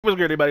What's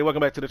good, everybody?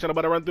 Welcome back to the channel.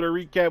 About to run through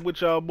a recap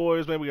with y'all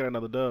boys, man. We got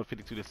another dub,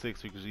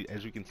 52-6,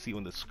 as you can see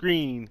on the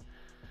screen.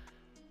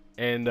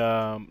 And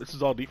this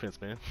is all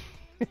defense, man.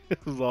 This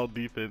is all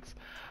defense.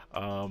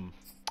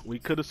 We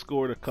could have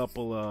scored a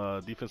couple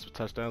defensive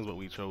touchdowns, but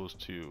we chose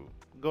to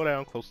go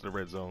down close to the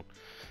red zone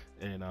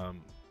and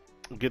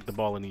get the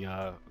ball in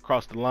the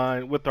across the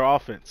line with our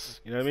offense.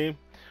 You know what I mean?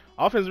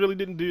 Offense really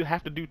didn't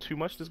have to do too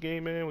much this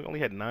game, man. We only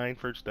had 9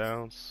 first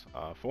downs,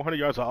 400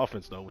 yards of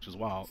offense though, which is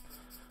wild.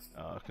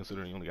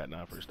 Considering you only got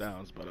 9 first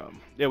downs. But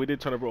yeah, we did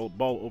turn the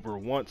ball over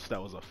once.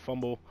 That was a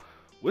fumble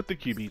with the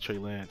QB, Trey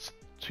Lance.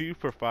 2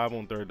 for 5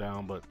 on third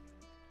down. But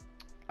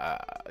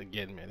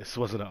again, man, this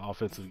wasn't an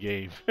offensive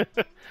game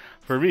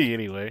for me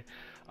anyway.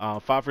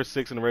 5 for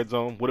 6 in the red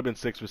zone. Would have been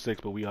 6 for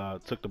 6, but we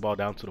took the ball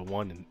down to the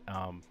 1 and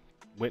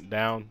went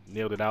down,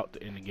 nailed it out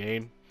to end the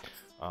game.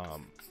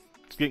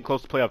 It's getting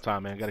close to playoff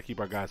time, man. Got to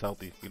keep our guys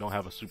healthy. We don't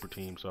have a super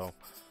team, so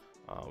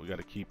we got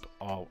to keep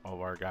all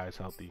of our guys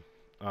healthy.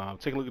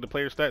 Take a look at the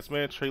player stats,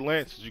 man. Trey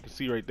Lance, as you can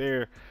see right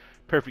there,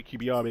 perfect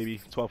QBR,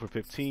 baby. 12 for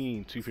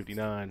 15,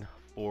 259,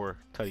 4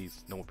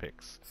 tutties, no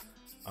picks,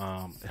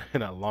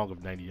 and a long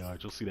of 90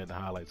 yards. You'll see that in the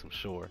highlights, I'm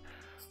sure.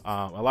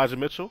 Elijah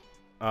Mitchell,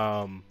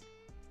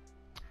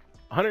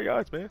 100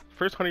 yards, man.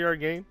 First 100-yard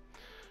game,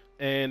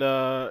 and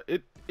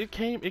it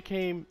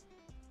came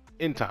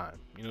in time.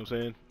 You know what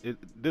I'm saying?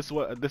 This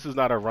is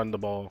not a run the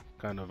ball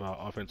kind of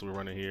offense we're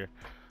running here,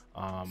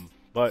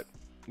 but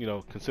you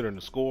know, considering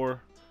the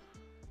score.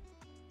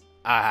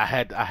 I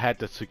had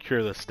to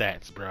secure the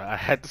stats, bro. I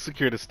had to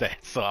secure the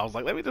stats, so I was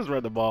like, let me just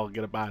run the ball and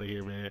get up out of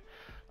here, man.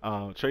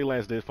 Trey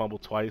Lance did fumble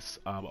twice,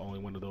 but only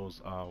one of those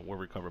were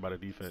recovered by the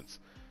defense.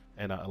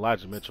 And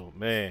Elijah Mitchell,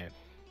 man,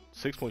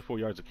 6.4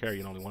 yards of carry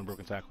and only 1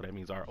 broken tackle. That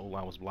means our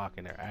O-line was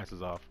blocking their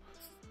asses off.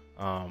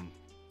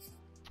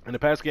 In the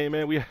past game,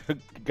 man, we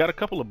got a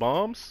couple of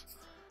bombs,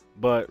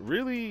 but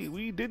really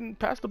we didn't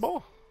pass the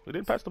ball. We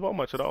didn't pass the ball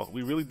much at all.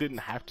 We really didn't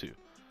have to.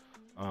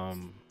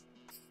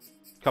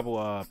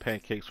 Couple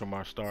pancakes from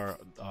our star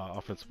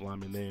offensive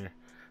lineman there.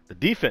 The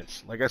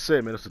defense, like I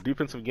said, man, it's a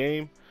defensive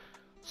game.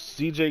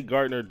 CJ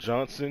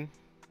Gardner-Johnson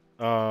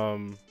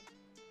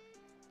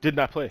did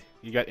not play.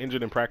 He got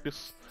injured in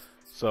practice.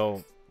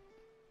 So,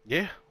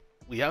 yeah,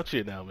 we out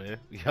here now, man.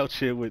 We out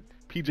here with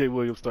PJ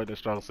Williams starting at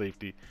strong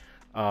safety.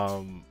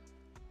 Man,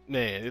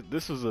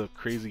 this is a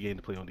crazy game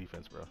to play on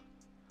defense, bro.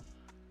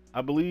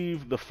 I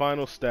believe the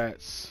final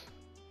stats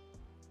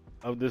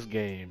of this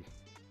game,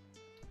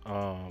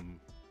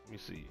 let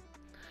me see.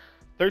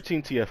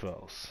 13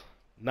 TFLs,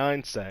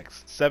 9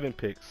 sacks, 7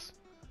 picks.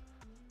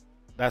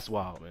 That's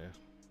wild, man.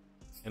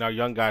 And our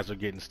young guys are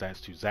getting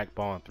stats too. Zach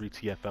Bond, 3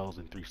 TFLs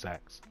and 3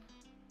 sacks.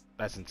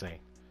 That's insane.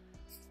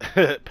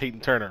 Peyton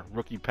Turner,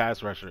 rookie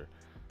pass rusher.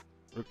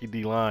 Rookie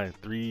D-line,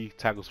 3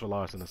 tackles for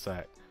loss and a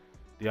sack.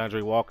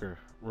 DeAndre Walker,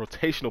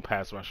 rotational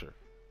pass rusher.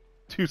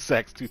 2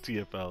 sacks, 2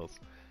 TFLs.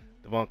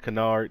 Devon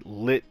Kennard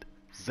lit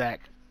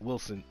Zach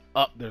Wilson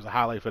up. There's a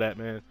highlight for that,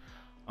 man.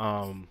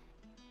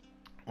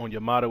 On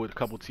Yamada with a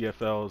couple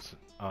TFLs.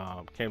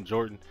 Cam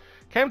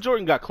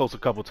Jordan got close a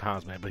couple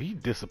times, man, but he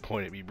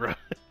disappointed me, bro.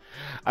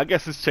 I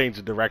guess his change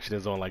of direction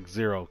is on like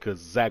 0 because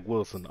Zach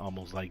Wilson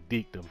almost like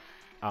deked him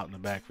out in the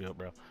backfield,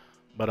 bro.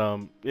 But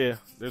yeah,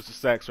 there's the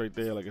sacks right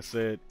there. Like I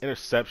said,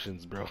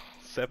 interceptions, bro.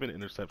 7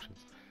 interceptions.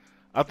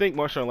 I think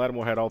Marshawn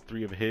Lattimore had all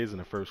 3 of his in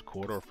the first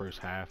quarter or first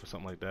half or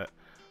something like that.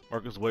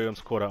 Marcus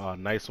Williams caught a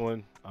nice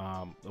one.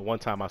 The one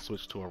time I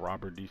switched to a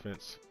robber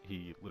defense,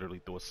 he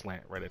literally threw a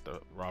slant right at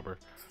the robber.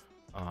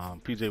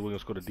 PJ Williams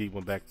scored a deep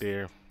one back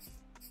there.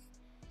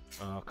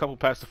 A couple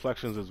pass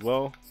deflections as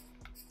well.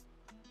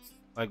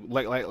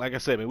 Like I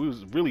said, man, we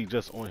was really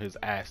just on his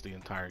ass the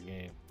entire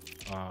game.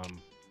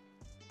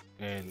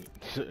 And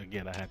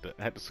again, I had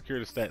to secure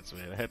the stats,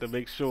 man. I had to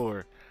make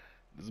sure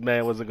this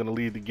man wasn't gonna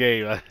lead the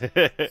game.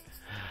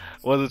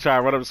 Wasn't trying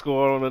to run up the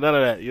score on none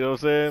of that. You know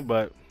what I'm saying?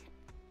 But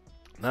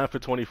 9 for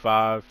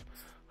 25,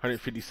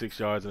 156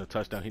 yards and a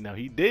touchdown.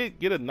 He did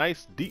get a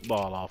nice deep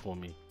ball off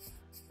on me.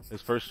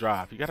 His first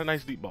drive. He got a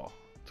nice deep ball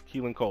to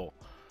Keelan Cole.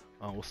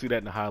 We'll see that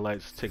in the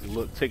highlights. Take a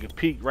look, take a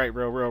peek right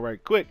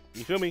quick.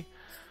 You feel me?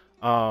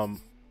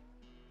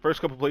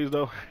 First couple plays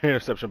though,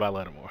 interception by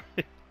Lattimore.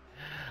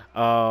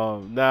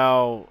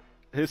 Now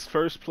his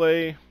first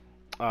play,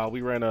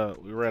 we ran a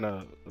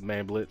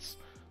man blitz.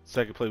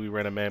 Second play we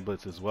ran a man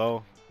blitz as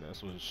well.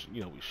 That's when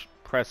we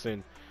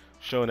pressing,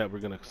 showing that we're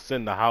gonna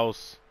send the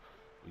house.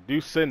 We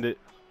do send it.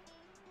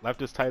 Left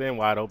his tight end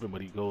wide open,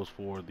 but he goes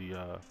for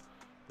the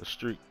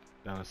streak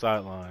down the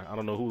sideline. I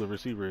don't know who the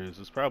receiver is.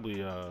 It's probably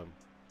the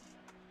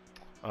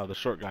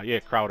short guy. Yeah,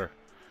 Crowder.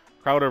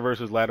 Crowder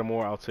versus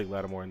Lattimore. I'll take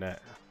Lattimore in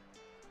that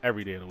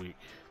every day of the week.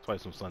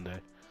 Twice on Sunday.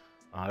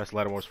 That's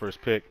Lattimore's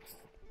first pick.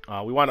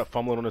 We wound up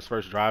fumbling on his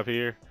first drive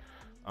here.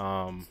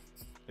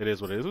 It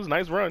is what it is. It was a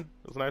nice run.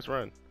 It was a nice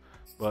run.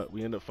 But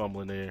we end up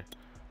fumbling there.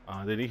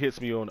 Then he hits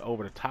me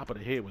over the top of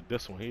the head with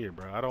this one here,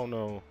 bro. I don't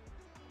know.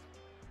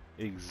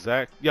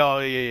 Yeah.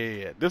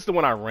 This is the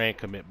one I ran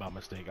commit by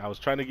mistake. I was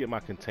trying to get my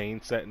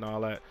contain set and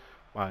all that,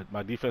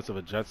 my defensive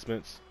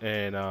adjustments,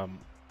 and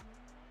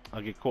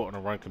I'll get caught on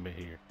a run commit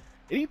here.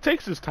 And he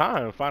takes his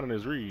time finding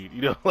his read.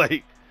 You know,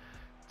 like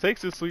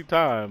takes his sweet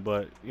time.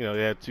 But you know,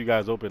 they had two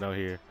guys open out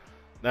here.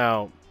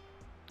 Now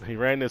he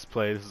ran this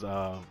play. This is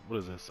what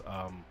is this?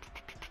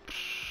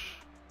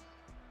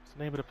 What's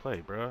the name of the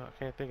play, bro? I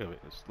can't think of it.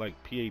 It's like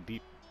PA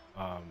deep,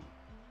 PA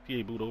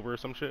boot over or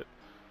some shit.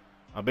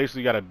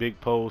 Basically, you got a big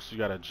post, you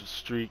got a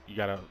streak, you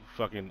got a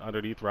fucking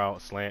underneath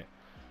route slant,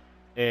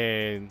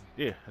 and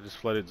yeah, I just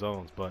flooded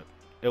zones. But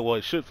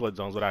it should flood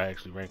zones, but I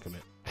actually ran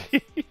commit.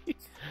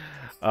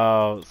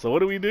 So what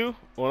do we do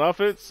on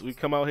offense? We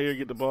come out here,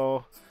 get the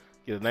ball,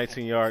 get a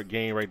 19-yard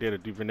gain right there to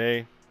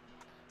Duvernay.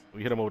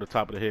 We hit him over the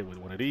top of the head with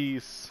one of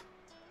these.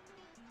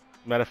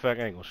 Matter of fact,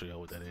 I ain't gonna show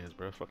y'all what that is,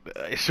 bro. Fuck that.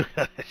 I ain't show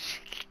y'all that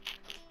shit.